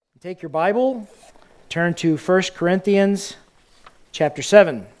Take your Bible, turn to 1 Corinthians chapter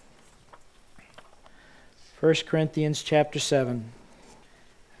 7. 1 Corinthians chapter 7.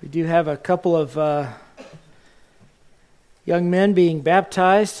 We do have a couple of young men being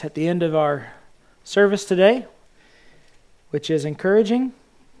baptized at the end of our service today, which is encouraging.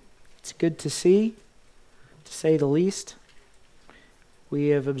 It's good to see, to say the least. We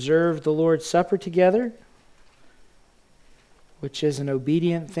have observed the Lord's Supper together, which is an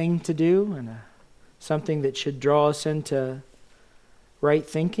obedient thing to do and something that should draw us into right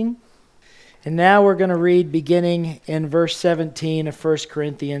thinking. And now we're going to read beginning in verse 17 of 1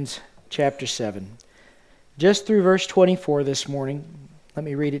 Corinthians chapter 7. Just through verse 24 this morning. Let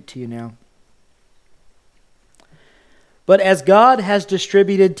me read it to you now. But as God has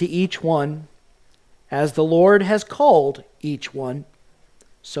distributed to each one, as the Lord has called each one,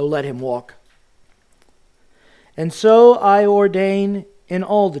 so let him walk. And so I ordain in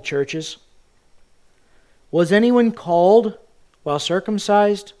all the churches. Was anyone called while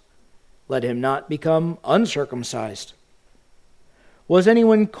circumcised? Let him not become uncircumcised. Was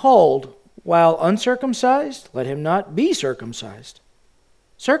anyone called while uncircumcised? Let him not be circumcised.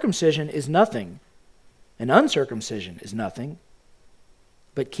 Circumcision is nothing, and uncircumcision is nothing,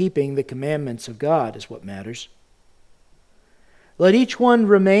 but keeping the commandments of God is what matters. Let each one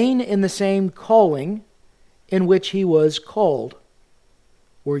remain in the same calling in which he was called.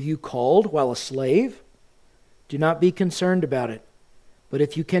 Were you called while a slave? Do not be concerned about it. But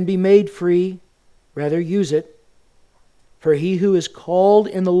if you can be made free, rather use it. For he who is called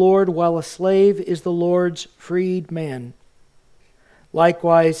in the Lord while a slave is the Lord's freed man.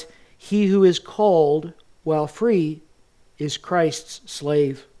 Likewise, he who is called while free is Christ's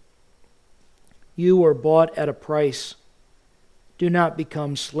slave. You were bought at a price. Do not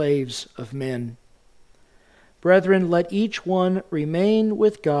become slaves of men. Brethren, let each one remain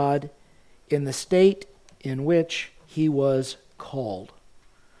with God in the state in which he was called.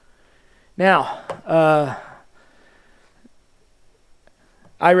 Now,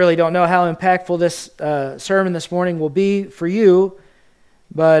 I really don't know how impactful this sermon this morning will be for you,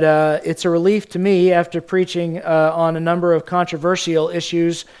 but it's a relief to me after preaching on a number of controversial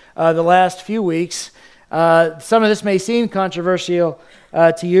issues the last few weeks. Some of this may seem controversial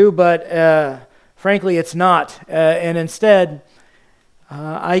to you, but frankly, it's not. And instead,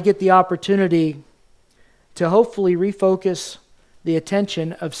 I get the opportunity to hopefully refocus the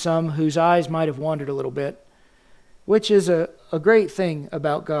attention of some whose eyes might have wandered a little bit, which is a great thing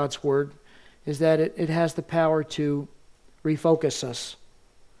about God's Word, is that it has the power to refocus us.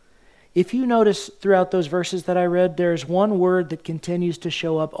 If you notice throughout those verses that I read, there's one word that continues to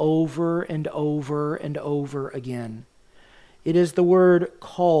show up over and over and over again. It is the word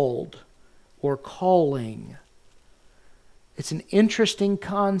called or calling. It's an interesting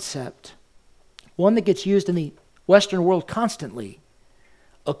concept, one that gets used in the Western world constantly.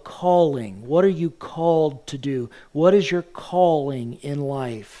 A calling. What are you called to do? What is your calling in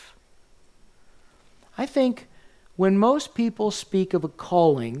life? I think when most people speak of a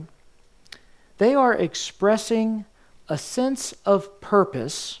calling, they are expressing a sense of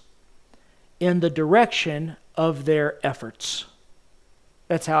purpose in the direction of their efforts.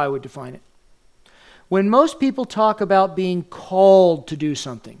 That's how I would define it. When most people talk about being called to do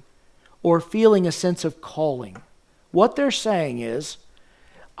something or feeling a sense of calling, what they're saying is,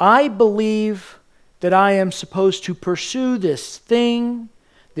 I believe that I am supposed to pursue this thing,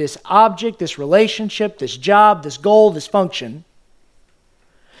 this object, this relationship, this job, this goal, this function.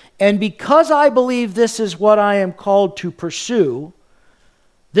 And because I believe this is what I am called to pursue,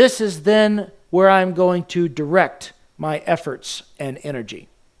 this is then where I'm going to direct my efforts and energy.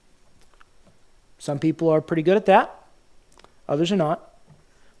 Some people are pretty good at that. Others are not.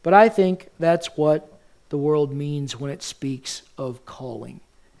 But I think that's what the world means when it speaks of calling.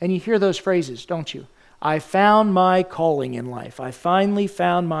 And you hear those phrases, don't you? I found my calling in life. I finally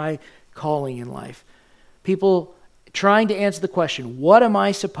found my calling in life. People trying to answer the question, what am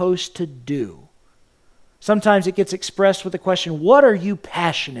I supposed to do? Sometimes it gets expressed with the question, what are you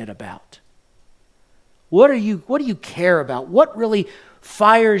passionate about? What do you care about? What really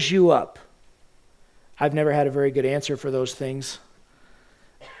fires you up? I've never had a very good answer for those things.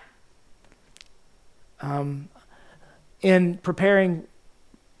 In preparing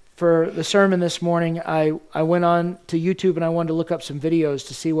for the sermon this morning, I went on to YouTube and I wanted to look up some videos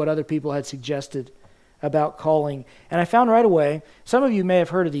to see what other people had suggested about calling. And I found right away, some of you may have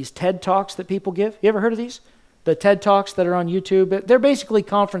heard of these TED Talks that people give. You ever heard of these? The TED Talks that are on YouTube. They're basically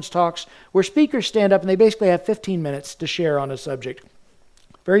conference talks where speakers stand up and they basically have 15 minutes to share on a subject.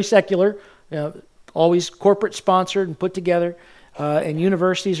 Very secular, always corporate sponsored and put together. in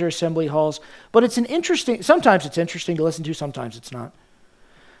universities or assembly halls. But sometimes it's interesting to listen to, sometimes it's not.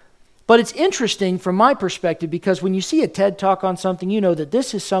 But it's interesting from my perspective because when you see a TED Talk on something, you know that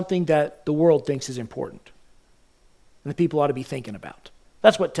this is something that the world thinks is important and that people ought to be thinking about.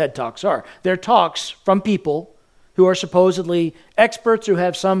 That's what TED Talks are. They're talks from people who are supposedly experts who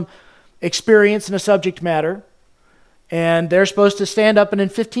have some experience in a subject matter, and they're supposed to stand up and in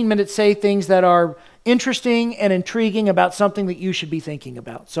 15 minutes say things that are interesting and intriguing about something that you should be thinking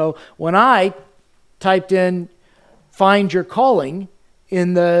about. So when I typed in "find your calling"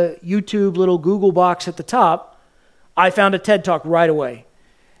 in the YouTube little Google box at the top, I found a TED Talk right away.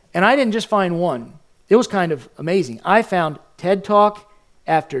 And I didn't just find one. It was kind of amazing. I found TED Talk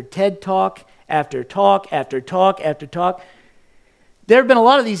after TED Talk after talk after talk after talk. There have been a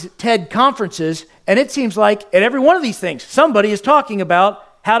lot of these TED conferences, and it seems like at every one of these things, somebody is talking about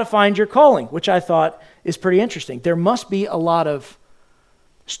how to find your calling, which I thought is pretty interesting. There must be a lot of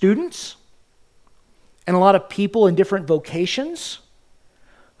students and a lot of people in different vocations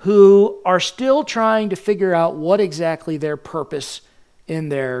who are still trying to figure out what exactly their purpose in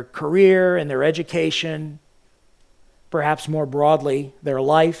their career, in their education, perhaps more broadly, their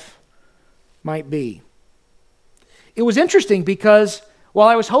life might be. It was interesting because while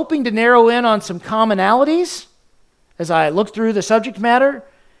I was hoping to narrow in on some commonalities as I looked through the subject matter,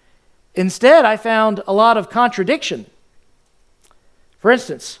 instead I found a lot of contradiction. For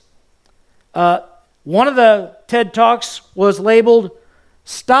instance, one of the TED Talks was labeled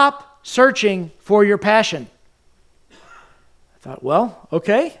 "Stop Searching for Your Passion." I thought, well,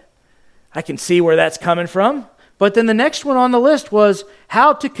 okay, I can see where that's coming from. But then the next one on the list was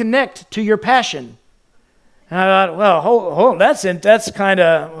 "How to Connect to Your Passion." And I thought, well, hold on, that's kind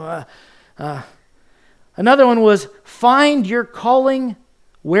of... Another one was "Find Your Calling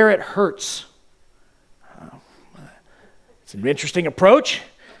Where It Hurts." It's an interesting approach.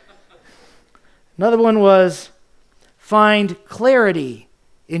 Another one was "Find Clarity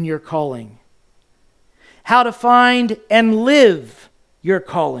in Your Calling." How to find and live your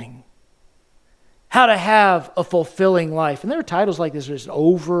calling. How to have a fulfilling life. And there are titles like this just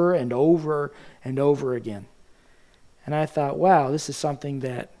over and over and over again. And I thought, wow, this is something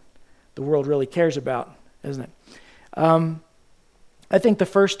that the world really cares about, isn't it? I think the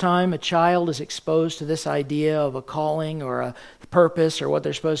first time a child is exposed to this idea of a calling or a purpose or what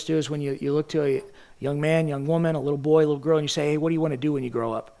they're supposed to do is when you look to a young man, young woman, a little boy, little girl, and you say, hey, what do you want to do when you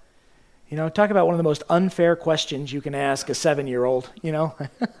grow up? You know, talk about one of the most unfair questions you can ask a 7-year-old, you know.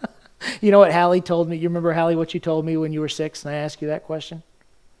 You know what Hallie told me? You remember, Hallie, what you told me when you were 6 and I asked you that question?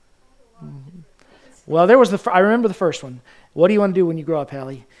 Mm-hmm. Well, I remember the first one. What do you want to do when you grow up,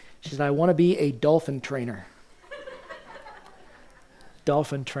 Hallie? She said, I want to be a dolphin trainer.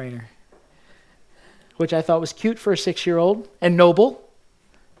 Dolphin trainer. Which I thought was cute for a 6-year-old and noble.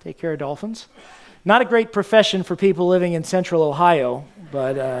 Take care of dolphins. Not a great profession for people living in central Ohio,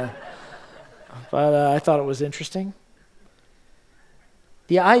 but I thought it was interesting.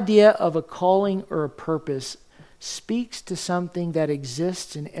 The idea of a calling or a purpose speaks to something that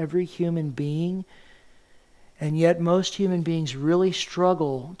exists in every human being, and yet most human beings really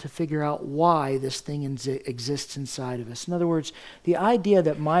struggle to figure out why this thing exists inside of us. In other words, the idea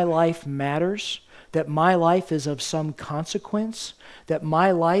that my life matters, that my life is of some consequence, that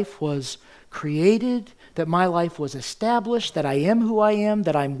my life was created, that my life was established, that I am who I am,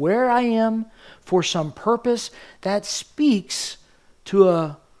 that I'm where I am for some purpose, that speaks to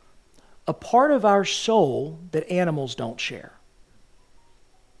a part of our soul that animals don't share.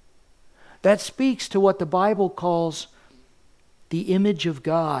 That speaks to what the Bible calls the image of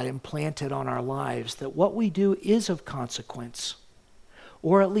God implanted on our lives, that what we do is of consequence,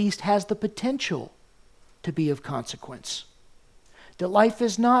 or at least has the potential to be of consequence. That life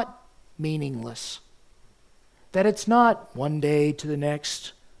is not meaningless. That it's not one day to the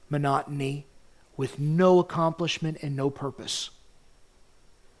next monotony with no accomplishment and no purpose.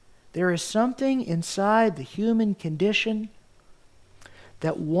 There is something inside the human condition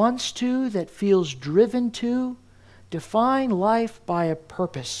that wants to, that feels driven to, define life by a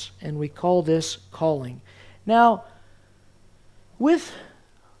purpose, and we call this calling. Now, with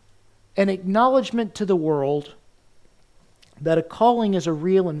an acknowledgement to the world that a calling is a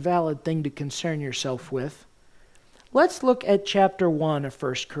real and valid thing to concern yourself with, let's look at chapter 1 of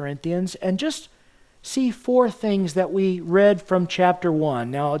 1 Corinthians and just see 4 things that we read from chapter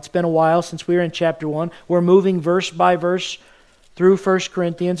 1. Now, it's been a while since we were in chapter 1. We're moving verse by verse through 1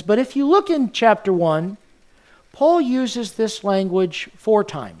 Corinthians. But if you look in chapter 1, Paul uses this language 4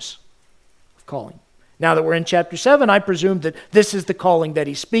 times of calling. Now that we're in chapter 7, I presume that this is the calling that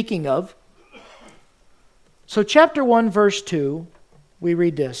he's speaking of. So chapter 1, verse 2, we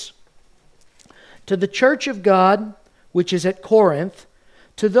read this. To the church of God, which is at Corinth,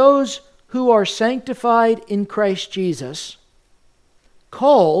 to those who are sanctified in Christ Jesus,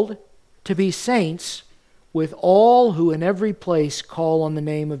 called to be saints, with all who in every place call on the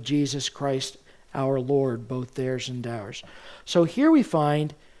name of Jesus Christ our Lord, both theirs and ours. So here we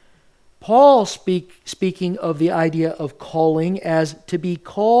find Paul speaking of the idea of calling as to be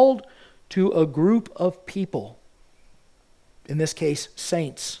called to a group of people. In this case,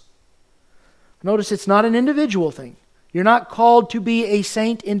 saints. Notice it's not an individual thing. You're not called to be a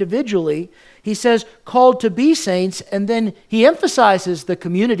saint individually. He says called to be saints, and then he emphasizes the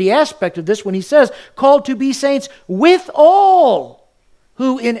community aspect of this when he says called to be saints with all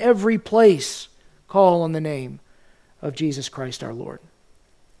who in every place call on the name of Jesus Christ our Lord.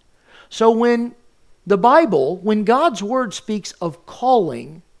 So when the Bible, when God's Word speaks of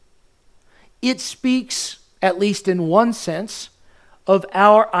calling, it speaks, at least in one sense, of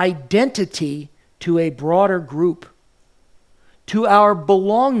our identity to a broader group, to our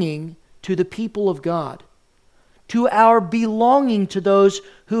belonging to the people of God, to our belonging to those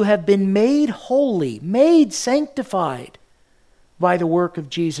who have been made holy, made sanctified by the work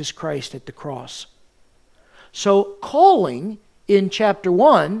of Jesus Christ at the cross. So calling in chapter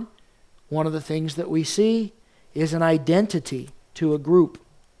 1, one of the things that we see is an identity to a group.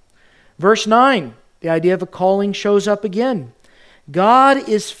 Verse 9, the idea of a calling shows up again. God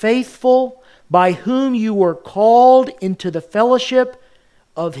is faithful, by whom you were called into the fellowship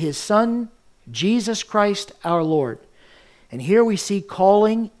of His Son, Jesus Christ our Lord. And here we see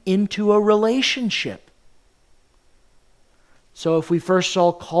calling into a relationship. So if we first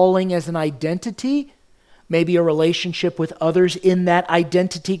saw calling as an identity, maybe a relationship with others in that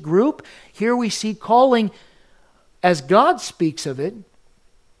identity group, here we see calling, as God speaks of it,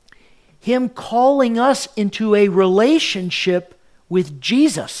 Him calling us into a relationship with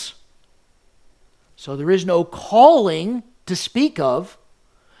Jesus. So there is no calling to speak of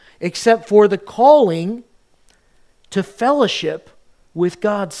except for the calling to fellowship with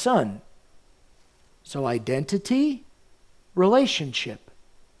God's Son. So identity, relationship.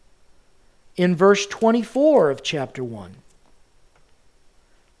 In verse 24 of chapter 1,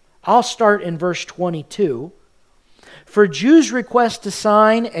 I'll start in verse 22. For Jews request a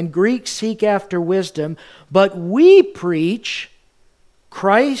sign and Greeks seek after wisdom, but we preach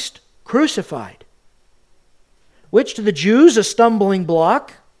Christ crucified, which to the Jews a stumbling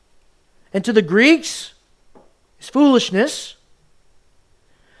block, and to the Greeks is foolishness.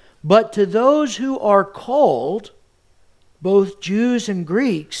 But to those who are called, both Jews and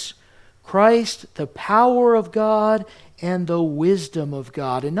Greeks, Christ, the power of God and the wisdom of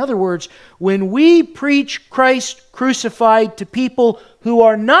God. In other words, when we preach Christ crucified to people who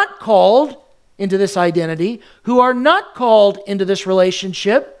are not called into this identity, who are not called into this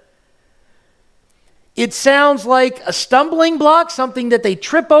relationship, it sounds like a stumbling block, something that they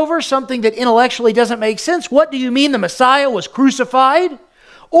trip over, something that intellectually doesn't make sense. What do you mean the Messiah was crucified?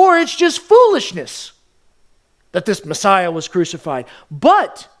 Or it's just foolishness that this Messiah was crucified.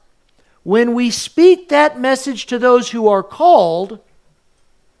 But when we speak that message to those who are called,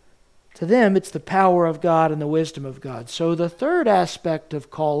 to them it's the power of God and the wisdom of God. So the third aspect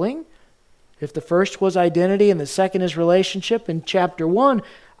of calling, if the first was identity and the second is relationship in chapter 1,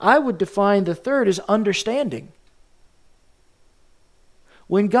 I would define the third as understanding.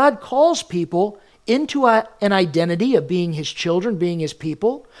 When God calls people into an identity of being His children, being His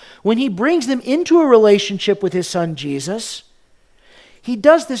people, when He brings them into a relationship with His Son Jesus, He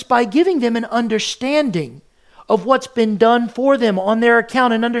does this by giving them an understanding of what's been done for them on their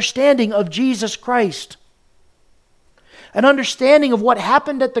account, an understanding of Jesus Christ, an understanding of what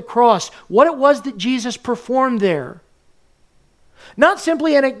happened at the cross, what it was that Jesus performed there. Not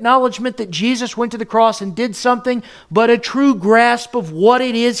simply an acknowledgement that Jesus went to the cross and did something, but a true grasp of what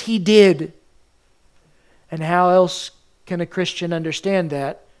it is He did. And how else can a Christian understand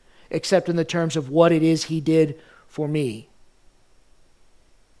that except in the terms of what it is He did for me?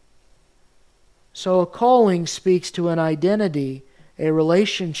 So a calling speaks to an identity, a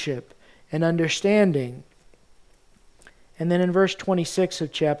relationship, an understanding. And then in verse 26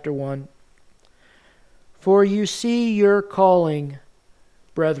 of chapter 1, for you see your calling,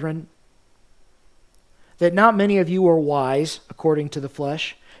 brethren, that not many of you are wise according to the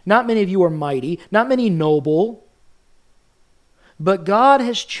flesh, not many of you are mighty, not many noble, but God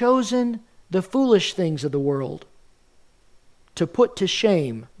has chosen the foolish things of the world to put to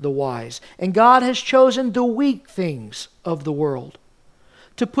shame the wise. And God has chosen the weak things of the world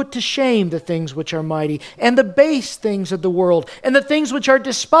to put to shame the things which are mighty, and the base things of the world, and the things which are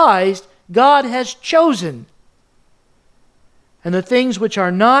despised, God has chosen and the things which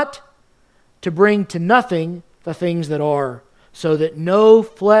are not, to bring to nothing the things that are, so that no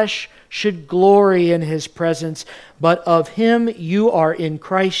flesh should glory in his presence, but of him you are in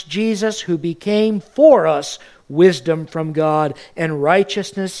Christ Jesus, who became for us wisdom from God, and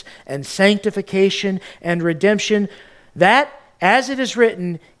righteousness, and sanctification, and redemption, that, as it is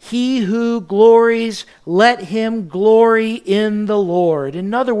written, he who glories, let him glory in the Lord.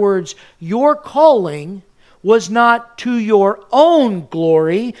 In other words, your calling was not to your own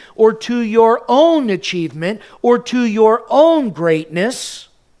glory, or to your own achievement, or to your own greatness.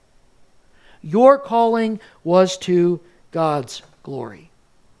 Your calling was to God's glory,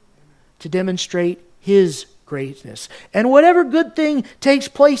 to demonstrate his greatness. And whatever good thing takes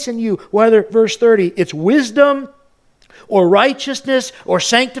place in you, whether, verse 30, it's wisdom, or righteousness, or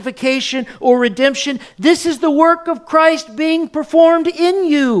sanctification, or redemption, this is the work of Christ being performed in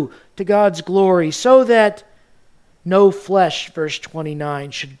you to God's glory, so that no flesh, verse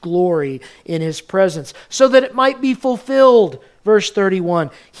 29, should glory in his presence, so that it might be fulfilled, verse 31,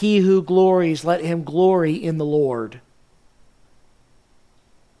 he who glories, let him glory in the Lord.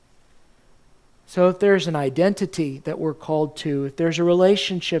 So if there's an identity that we're called to, if there's a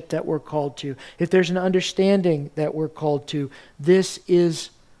relationship that we're called to, if there's an understanding that we're called to, this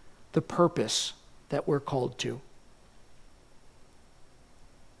is the purpose that we're called to.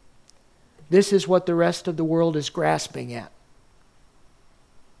 This is what the rest of the world is grasping at.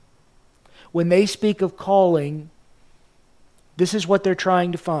 When they speak of calling, this is what they're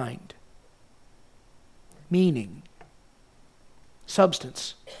trying to find: meaning,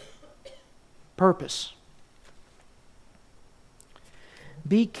 substance, purpose.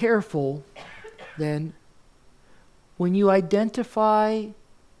 Be careful, then, when you identify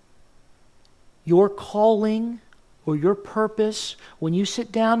your calling or your purpose, when you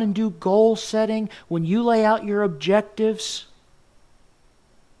sit down and do goal setting, when you lay out your objectives,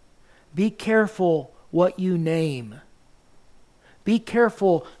 be careful what you name. Be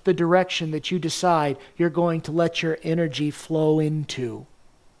careful the direction that you decide you're going to let your energy flow into,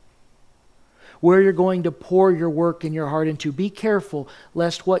 where you're going to pour your work and your heart into. Be careful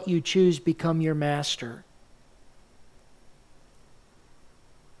lest what you choose become your master.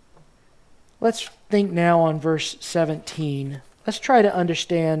 Let's think now on verse 17. Let's try to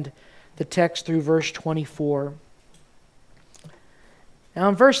understand the text through verse 24. Now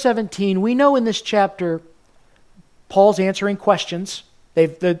in verse 17, we know in this chapter, Paul's answering questions.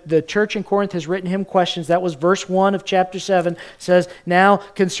 The church in Corinth has written him questions. That was verse 1 of chapter 7. It says, now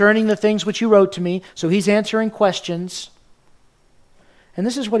concerning the things which you wrote to me. So he's answering questions. And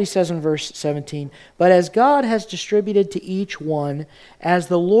this is what he says in verse 17. But as God has distributed to each one, as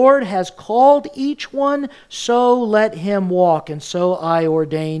the Lord has called each one, so let him walk. And so I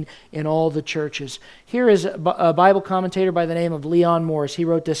ordain in all the churches. Here is a Bible commentator by the name of Leon Morris. He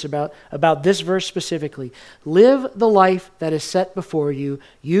wrote this about this verse specifically. Live the life that is set before you,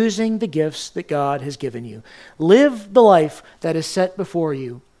 using the gifts that God has given you. Live the life that is set before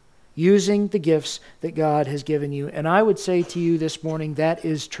you, using the gifts that God has given you. And I would say to you this morning, that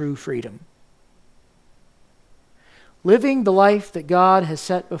is true freedom. Living the life that God has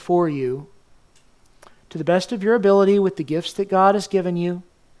set before you to the best of your ability with the gifts that God has given you,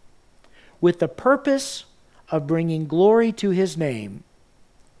 with the purpose of bringing glory to his name,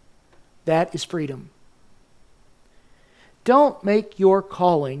 that is freedom. Don't make your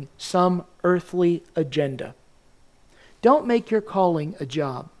calling some earthly agenda. Don't make your calling a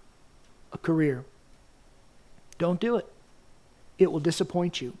job, a career. Don't do it. It will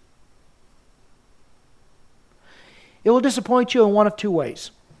disappoint you. It will disappoint you in one of two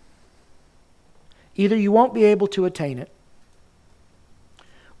ways. Either you won't be able to attain it,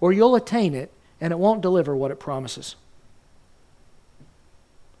 or you'll attain it and it won't deliver what it promises.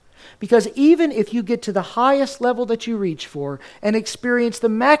 Because even if you get to the highest level that you reach for and experience the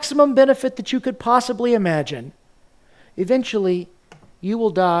maximum benefit that you could possibly imagine, eventually you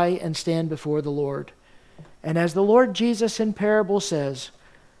will die and stand before the Lord. And as the Lord Jesus in parable says,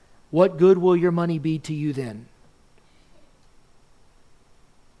 what good will your money be to you then?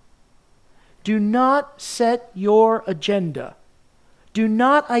 Do not set your agenda. Do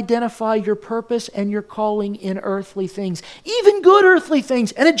not identify your purpose and your calling in earthly things, even good earthly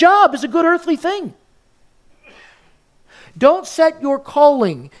things. And a job is a good earthly thing. Don't set your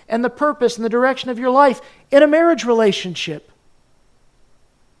calling and the purpose and the direction of your life in a marriage relationship.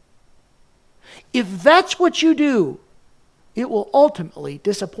 If that's what you do, it will ultimately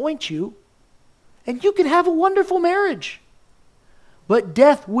disappoint you, and you can have a wonderful marriage, but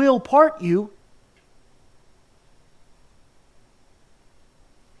death will part you.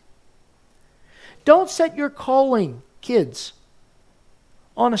 Don't set your calling, kids.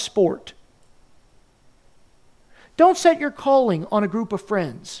 on a sport. Don't set your calling on a group of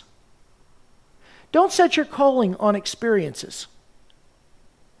friends. Don't set your calling on experiences.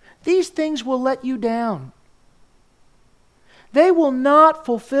 These things will let you down. They will not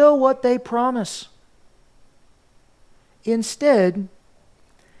fulfill what they promise. Instead,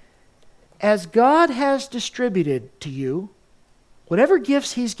 as God has distributed to you whatever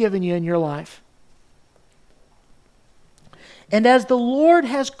gifts He's given you in your life, and as the Lord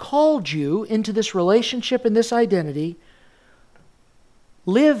has called you into this relationship and this identity,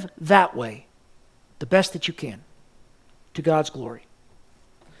 live that way, the best that you can, to God's glory.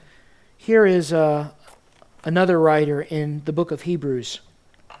 Here is another writer in the book of Hebrews,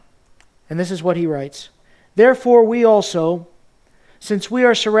 and this is what he writes. Therefore we also, since we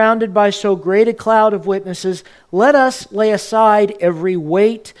are surrounded by so great a cloud of witnesses, let us lay aside every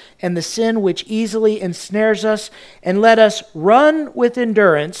weight and the sin which easily ensnares us, and let us run with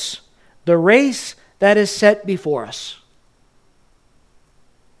endurance the race that is set before us.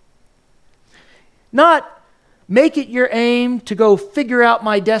 Not make it your aim to go figure out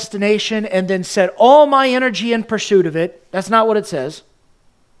my destination and then set all my energy in pursuit of it. That's not what it says.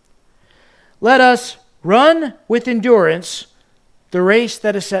 Let us run with endurance the race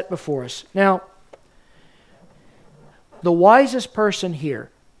that is set before us. Now, the wisest person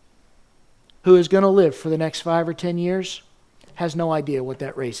here who is going to live for the next 5 or 10 years has no idea what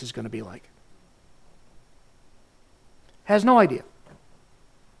that race is going to be like. Has no idea.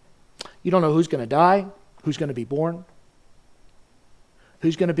 You don't know who's going to die, who's going to be born,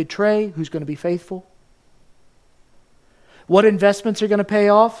 who's going to betray, who's going to be faithful, what investments are going to pay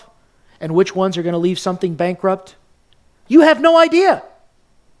off, and which ones are going to leave something bankrupt. You have no idea.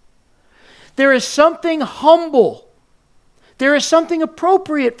 There is something humble. There is something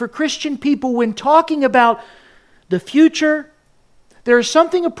appropriate for Christian people when talking about the future. There is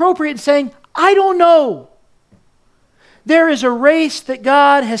something appropriate in saying, I don't know. There is a race that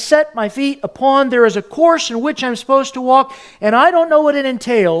God has set my feet upon. There is a course in which I'm supposed to walk, and I don't know what it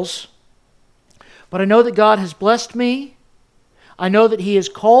entails, but I know that God has blessed me. I know that He has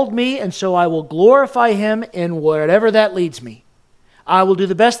called me, and so I will glorify Him in wherever that leads me. I will do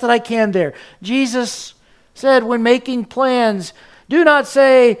the best that I can there. Jesus said when making plans, do not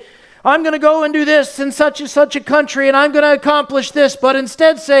say, I'm going to go and do this in such and such a country, and I'm going to accomplish this, but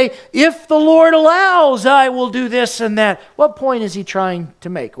instead say, if the Lord allows, I will do this and that. What point is He trying to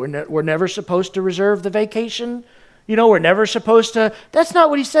make? We're never supposed to reserve the vacation. We're never supposed to. That's not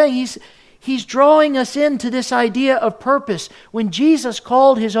what He's saying. He's drawing us into this idea of purpose. When Jesus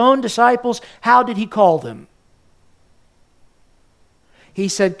called His own disciples, how did He call them? He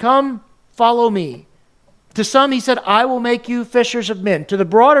said, come, follow me. To some, He said, I will make you fishers of men. To the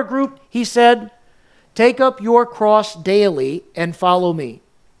broader group, He said, take up your cross daily and follow me.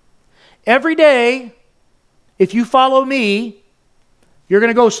 Every day, if you follow me, you're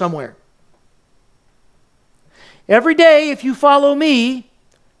going to go somewhere. Every day, if you follow me,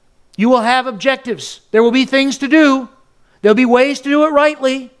 you will have objectives. There will be things to do. There'll be ways to do it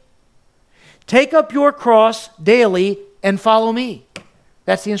rightly. Take up your cross daily and follow me.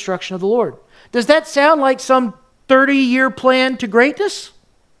 That's the instruction of the Lord. Does that sound like some 30-year plan to greatness?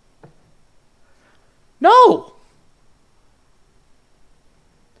 No.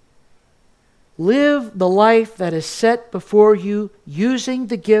 Live the life that is set before you using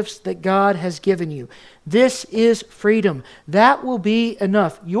the gifts that God has given you. This is freedom. That will be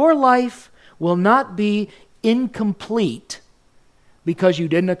enough. Your life will not be incomplete because you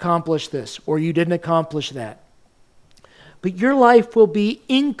didn't accomplish this or you didn't accomplish that. But your life will be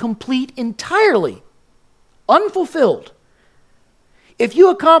incomplete entirely, unfulfilled, if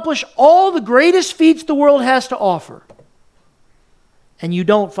you accomplish all the greatest feats the world has to offer and you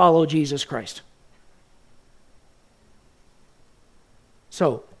don't follow Jesus Christ.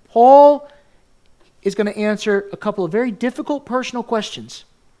 So, Paul is going to answer a couple of very difficult personal questions.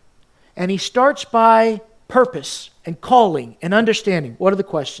 And he starts by purpose and calling and understanding. What are the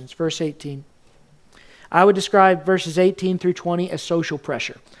questions? Verse 18. I would describe verses 18 through 20 as social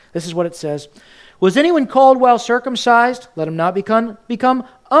pressure. This is what it says. Was anyone called while circumcised? Let him not become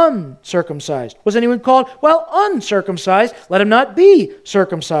uncircumcised. Was anyone called while uncircumcised? Let him not be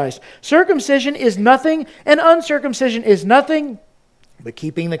circumcised. Circumcision is nothing, and uncircumcision is nothing, but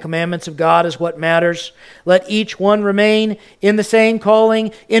keeping the commandments of God is what matters. Let each one remain in the same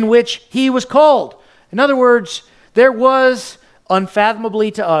calling in which he was called. In other words, there was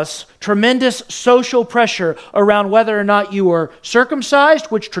unfathomably to us, tremendous social pressure around whether or not you were circumcised,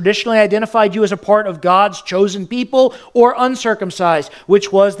 which traditionally identified you as a part of God's chosen people, or uncircumcised,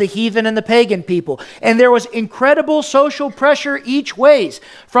 which was the heathen and the pagan people. And there was incredible social pressure each ways.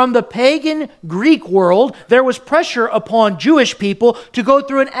 From the pagan Greek world, there was pressure upon Jewish people to go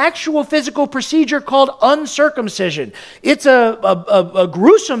through an actual physical procedure called uncircumcision. It's a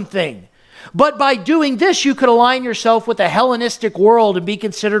gruesome thing. But by doing this, you could align yourself with the Hellenistic world and be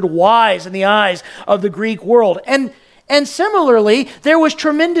considered wise in the eyes of the Greek world. And similarly, there was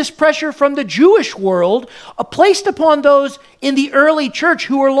tremendous pressure from the Jewish world placed upon those in the early church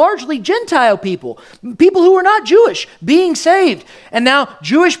who were largely Gentile people who were not Jewish, being saved. And now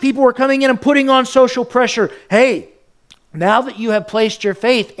Jewish people were coming in and putting on social pressure. Hey, now that you have placed your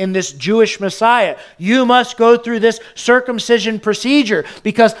faith in this Jewish Messiah, you must go through this circumcision procedure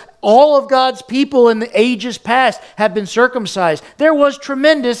because all of God's people in the ages past have been circumcised. There was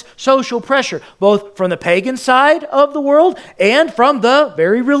tremendous social pressure, both from the pagan side of the world and from the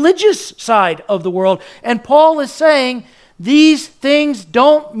very religious side of the world. And Paul is saying these things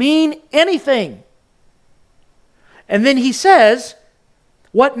don't mean anything. And then he says,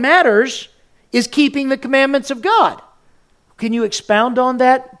 what matters is keeping the commandments of God. Can you expound on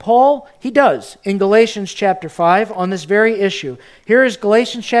that, Paul? He does in Galatians chapter 5 on this very issue. Here is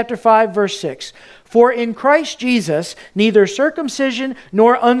Galatians chapter 5, verse 6. For in Christ Jesus, neither circumcision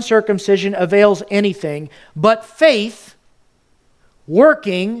nor uncircumcision avails anything, but faith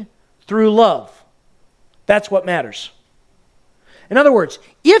working through love. That's what matters. In other words,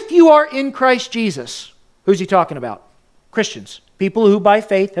 if you are in Christ Jesus, who's he talking about? Christians, people who by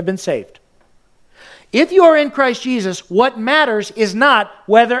faith have been saved. If you are in Christ Jesus, what matters is not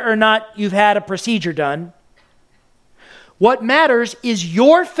whether or not you've had a procedure done. What matters is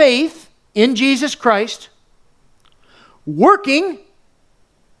your faith in Jesus Christ working,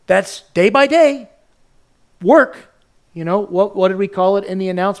 that's day by day, work. You know, what did we call it in the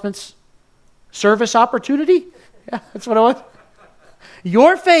announcements? Service opportunity? Yeah, that's what it was.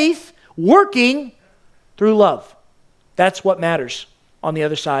 Your faith working through love. That's what matters on the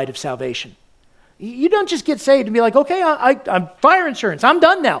other side of salvation. You don't just get saved and be like, okay, I'm fire insurance. I'm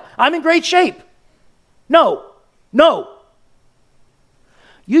done now. I'm in great shape. No.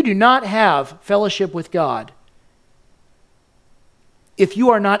 You do not have fellowship with God if you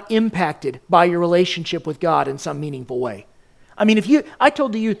are not impacted by your relationship with God in some meaningful way. I mean, I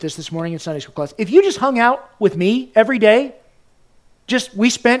told the youth this morning in Sunday school class, if you just hung out with me every day, we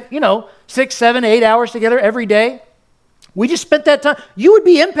spent, 6, 7, 8 hours together every day, we just spent that time, you would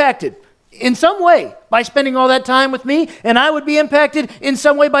be impacted in some way by spending all that time with me, and I would be impacted in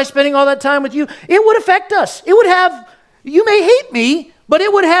some way by spending all that time with you. It would affect us. It would have, you may hate me, but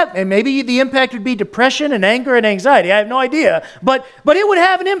it would have, and maybe the impact would be depression and anger and anxiety. I have no idea. But it would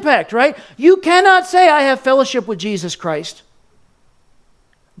have an impact, right? You cannot say I have fellowship with Jesus Christ,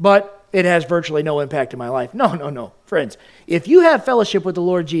 but it has virtually no impact in my life. No. Friends, if you have fellowship with the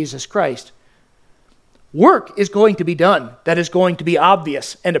Lord Jesus Christ, work is going to be done that is going to be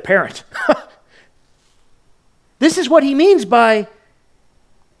obvious and apparent. This is what he means by,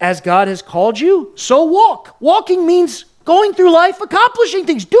 as God has called you, so walk. Walking means going through life, accomplishing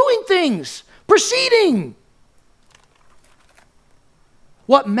things, doing things, proceeding.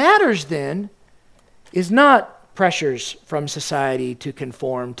 What matters then is not pressures from society to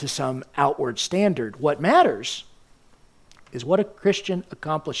conform to some outward standard. What matters is what a Christian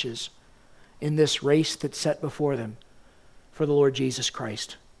accomplishes in this race that's set before them for the Lord Jesus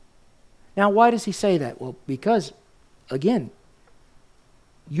Christ. Now, why does he say that? Well, because, again,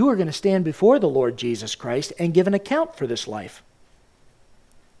 you are going to stand before the Lord Jesus Christ and give an account for this life.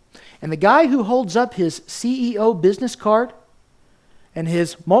 And the guy who holds up his CEO business card and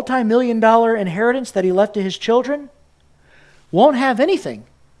his multi-million-dollar inheritance that he left to his children won't have anything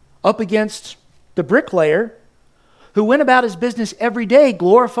up against the bricklayer who went about his business every day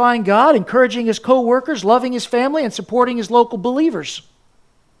glorifying God, encouraging his co-workers, loving his family, and supporting his local believers.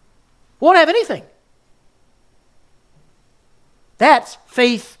 Won't have anything. That's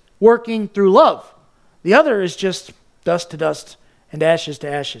faith working through love. The other is just dust to dust and ashes to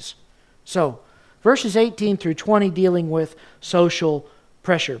ashes. So, verses 18 through 20 dealing with social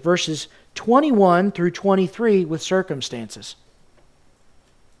pressure. Verses 21 through 23 with circumstances.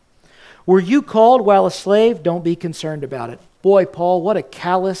 Were you called while a slave? Don't be concerned about it. Boy, Paul, what a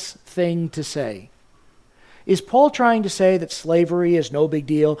callous thing to say. Is Paul trying to say that slavery is no big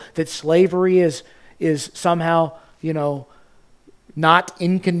deal? That slavery is somehow, not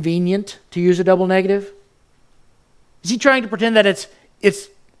inconvenient, to use a double negative? Is he trying to pretend that it's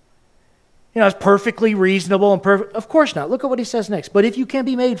It's perfectly reasonable and perfect. Of course not. Look at what he says next. But if you can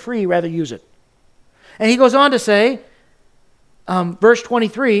be made free, rather use it. And he goes on to say, verse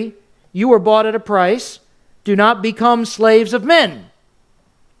 23, you were bought at a price. Do not become slaves of men.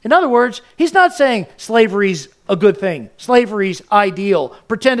 In other words, he's not saying slavery's a good thing. Slavery's ideal.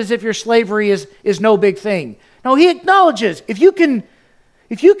 Pretend as if your slavery is no big thing. No, he acknowledges if you can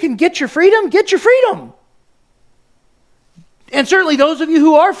get your freedom, get your freedom. And certainly those of you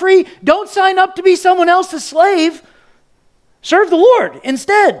who are free, don't sign up to be someone else's slave. Serve the Lord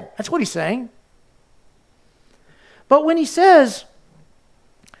instead. That's what he's saying. But when he says,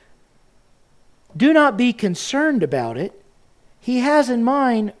 do not be concerned about it, he has in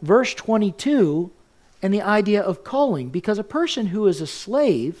mind verse 22 and the idea of calling. Because a person who is a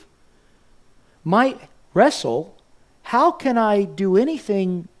slave might wrestle, how can I do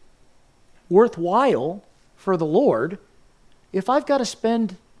anything worthwhile for the Lord if I've got to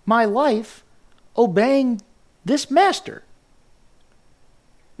spend my life obeying this master?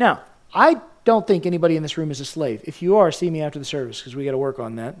 Now, I don't think anybody in this room is a slave. If you are, see me after the service, because we got to work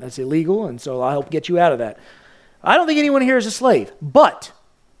on that. That's illegal, and so I'll help get you out of that. I don't think anyone here is a slave. But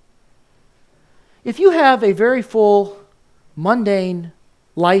if you have a very full, mundane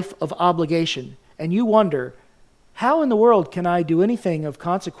life of obligation, and you wonder, how in the world can I do anything of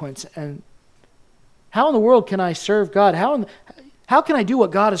consequence? And how in the world can I serve God? How can I do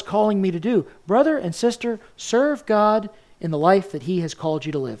what God is calling me to do? Brother and sister, serve God in the life that He has called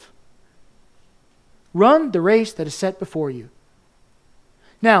you to live. Run the race that is set before you.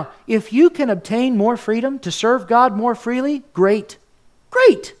 Now, if you can obtain more freedom to serve God more freely, great.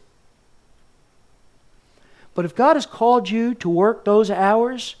 Great. But if God has called you to work those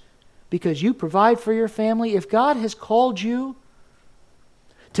hours because you provide for your family, if God has called you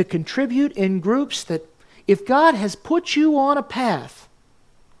to contribute in groups if God has put you on a path,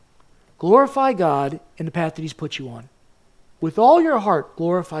 glorify God in the path that He's put you on. With all your heart,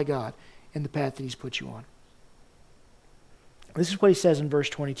 glorify God in the path that He's put you on. This is what he says in verse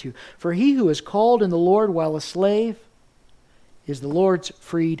 22. For he who is called in the Lord while a slave is the Lord's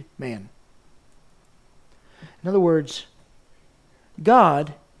freed man. In other words,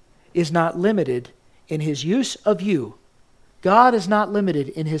 God is not limited in His use of you. God is not limited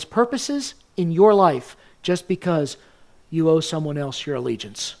in His purposes in your life just because you owe someone else your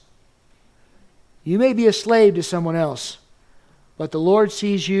allegiance. You may be a slave to someone else, but the Lord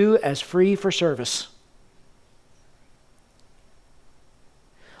sees you as free for service.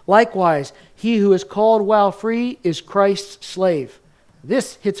 Likewise, he who is called while free is Christ's slave.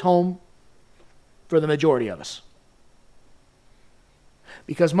 This hits home for the majority of us.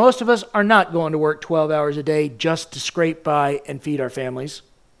 Because most of us are not going to work 12 hours a day just to scrape by and feed our families.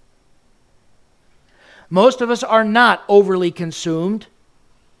 Most of us are not overly consumed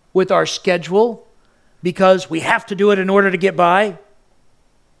with our schedule because we have to do it in order to get by.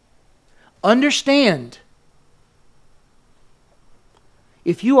 Understand,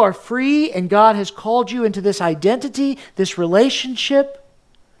 if you are free and God has called you into this identity, this relationship,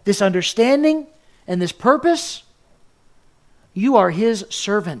 this understanding, and this purpose, you are His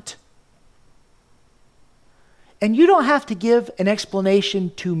servant. And you don't have to give an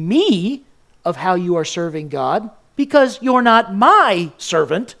explanation to me of how you are serving God, because you're not my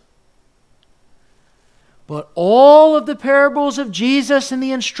servant. But all of the parables of Jesus and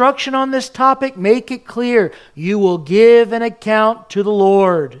the instruction on this topic make it clear. You will give an account to the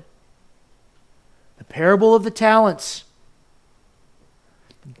Lord. The parable of the talents.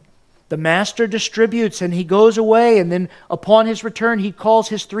 The master distributes and he goes away, and then upon his return he calls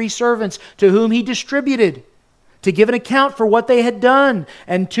his 3 servants to whom he distributed to give an account for what they had done.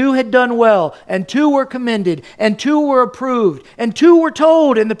 And 2 had done well, and 2 were commended, and 2 were approved, and 2 were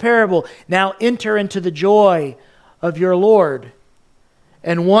told in the parable, now enter into the joy of your Lord.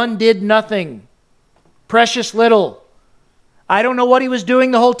 And 1 did nothing, precious little. I don't know what he was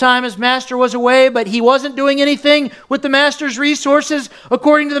doing the whole time his master was away, but he wasn't doing anything with the master's resources.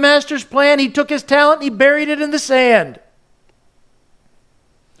 According to the master's plan, he took his talent and he buried it in the sand.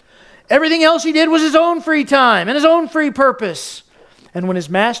 Everything else he did was his own free time and his own free purpose. And when his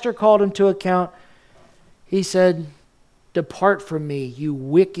master called him to account, he said, "Depart from me, you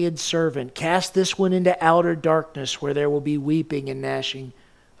wicked servant. Cast this one into outer darkness where there will be weeping and gnashing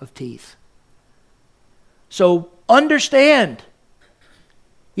of teeth." So understand,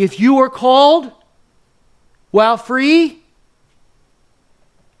 if you are called while free,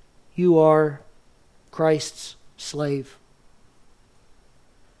 you are Christ's slave.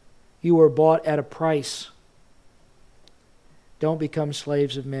 You were bought at a price. Don't become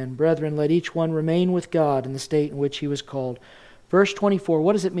slaves of men. Brethren, let each one remain with God in the state in which he was called. Verse 24,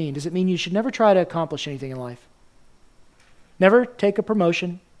 what does it mean? Does it mean you should never try to accomplish anything in life? Never take a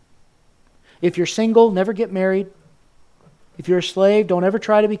promotion. If you're single, never get married. If you're a slave, don't ever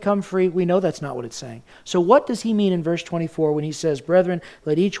try to become free. We know that's not what it's saying. So what does he mean in verse 24 when he says, "Brethren,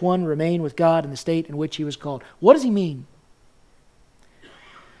 let each one remain with God in the state in which he was called"? What does he mean?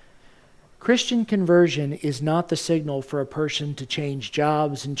 Christian conversion is not the signal for a person to change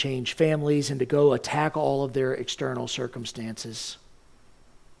jobs and change families and to go attack all of their external circumstances.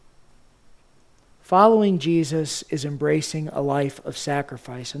 Following Jesus is embracing a life of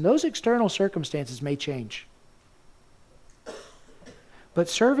sacrifice, and those external circumstances may change. But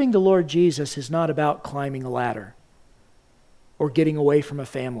serving the Lord Jesus is not about climbing a ladder or getting away from a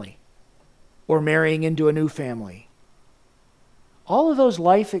family or marrying into a new family. All of those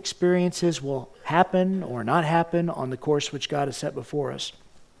life experiences will happen or not happen on the course which God has set before us.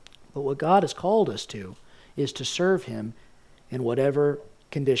 But what God has called us to is to serve Him in whatever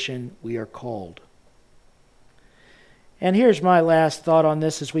condition we are called. And here's my last thought on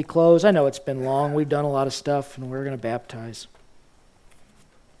this as we close. I know it's been long. We've done a lot of stuff, and we're going to baptize.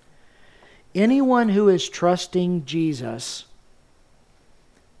 Anyone who is trusting Jesus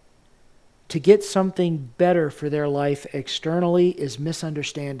to get something better for their life externally is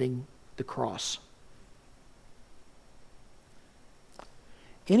misunderstanding the cross.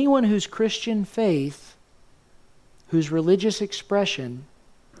 Anyone whose Christian faith, whose religious expression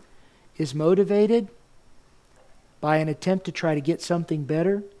is motivated by an attempt to try to get something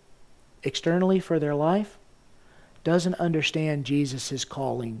better externally for their life, doesn't understand Jesus'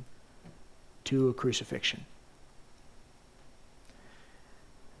 calling to a crucifixion.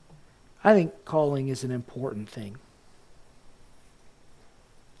 I think calling is an important thing.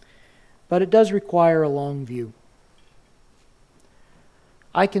 But it does require a long view.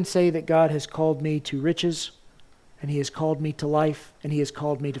 I can say that God has called me to riches, and He has called me to life, and He has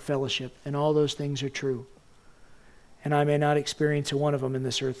called me to fellowship, and all those things are true. And I may not experience one of them in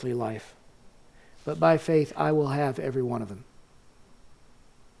this earthly life. But by faith, I will have every one of them.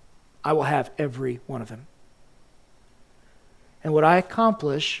 I will have every one of them. And what I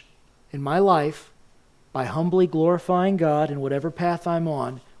accomplish in my life by humbly glorifying God in whatever path I'm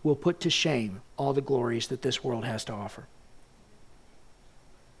on will put to shame all the glories that this world has to offer.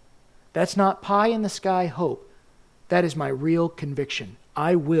 That's not pie in the sky hope. That is my real conviction.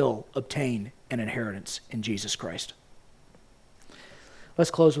 I will obtain an inheritance in Jesus Christ.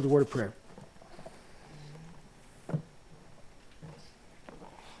 Let's close with a word of prayer.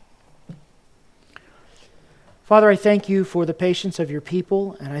 Father, I thank you for the patience of your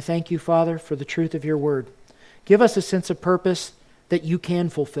people, and I thank you, Father, for the truth of your word. Give us a sense of purpose that you can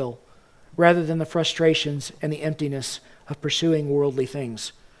fulfill, rather than the frustrations and the emptiness of pursuing worldly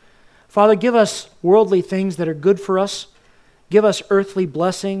things. Father, give us worldly things that are good for us. Give us earthly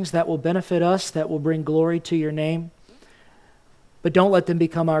blessings that will benefit us, that will bring glory to your name. But don't let them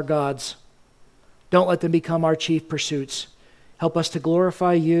become our gods. Don't let them become our chief pursuits. Help us to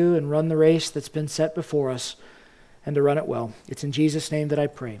glorify you and run the race that's been set before us, and to run it well. It's in Jesus' name that I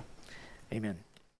pray. Amen.